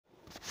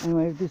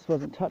Anyway, this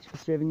wasn't touched for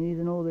 7 years,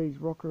 and all these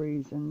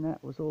rockeries and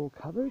that was all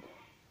covered.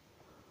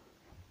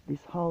 This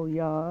whole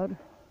yard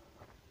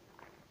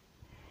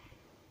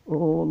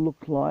all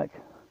looked like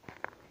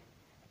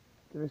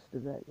the rest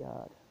of that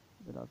yard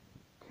that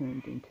I've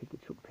turned into the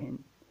chook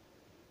pen.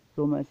 It's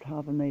almost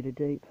half a metre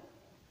deep.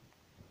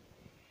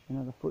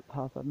 Another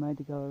footpath I've made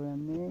to go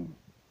around there.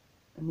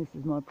 And this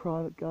is my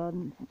private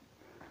garden.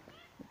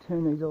 I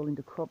turn these all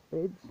into crop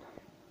beds.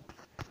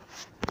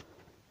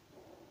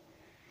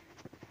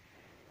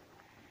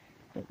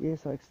 But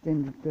yes, I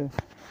extended the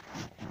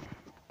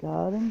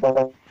garden.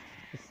 The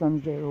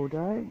sun's there all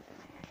day.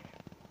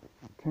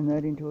 Turn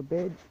that into a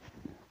bed.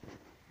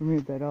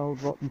 Removed that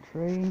old rotten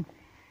tree.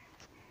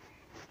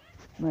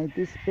 Made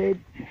this bed.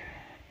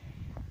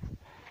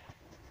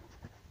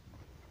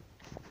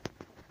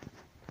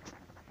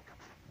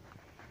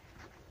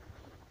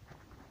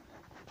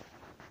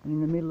 And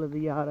in the middle of the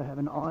yard I have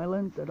an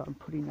island that I'm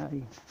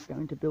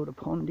going to build a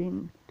pond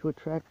in to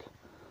attract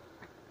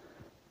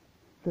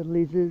the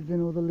lizards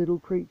and all the little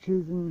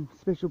creatures and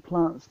special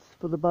plants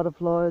for the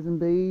butterflies and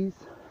bees.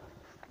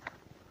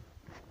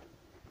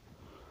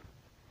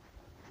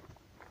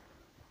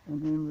 And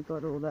then we've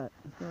got all that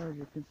as far as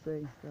you can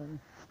see. So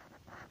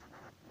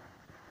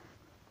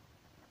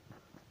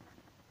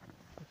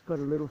it's got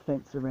a little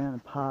fence around a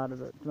part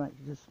of it to make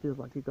it just feels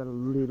like you've got a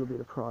little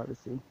bit of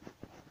privacy.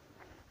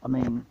 I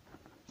mean,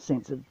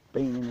 sense of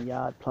being in the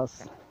yard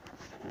plus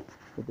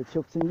with the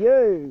chooks and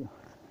you.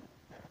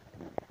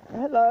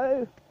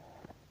 Hello.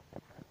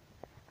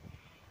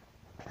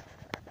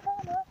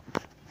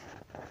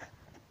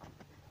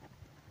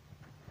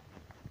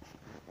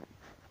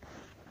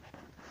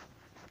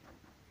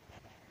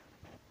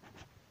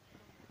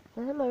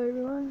 Say hello,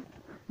 everyone.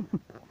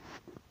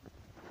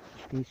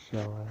 He's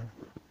shy.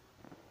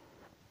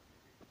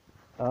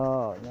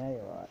 Oh, now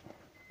you're right.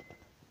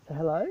 Say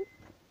hello.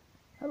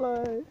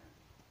 Hello.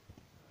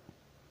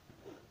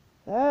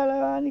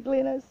 Hello, Auntie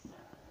Glennis.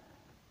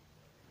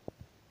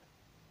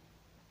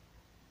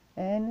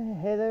 And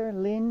Heather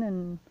and Lynn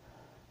and...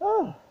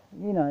 Oh,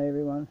 you know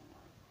everyone.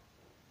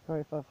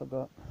 Sorry if I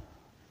forgot.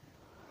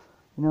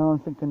 You know I'm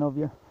thinking of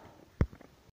you.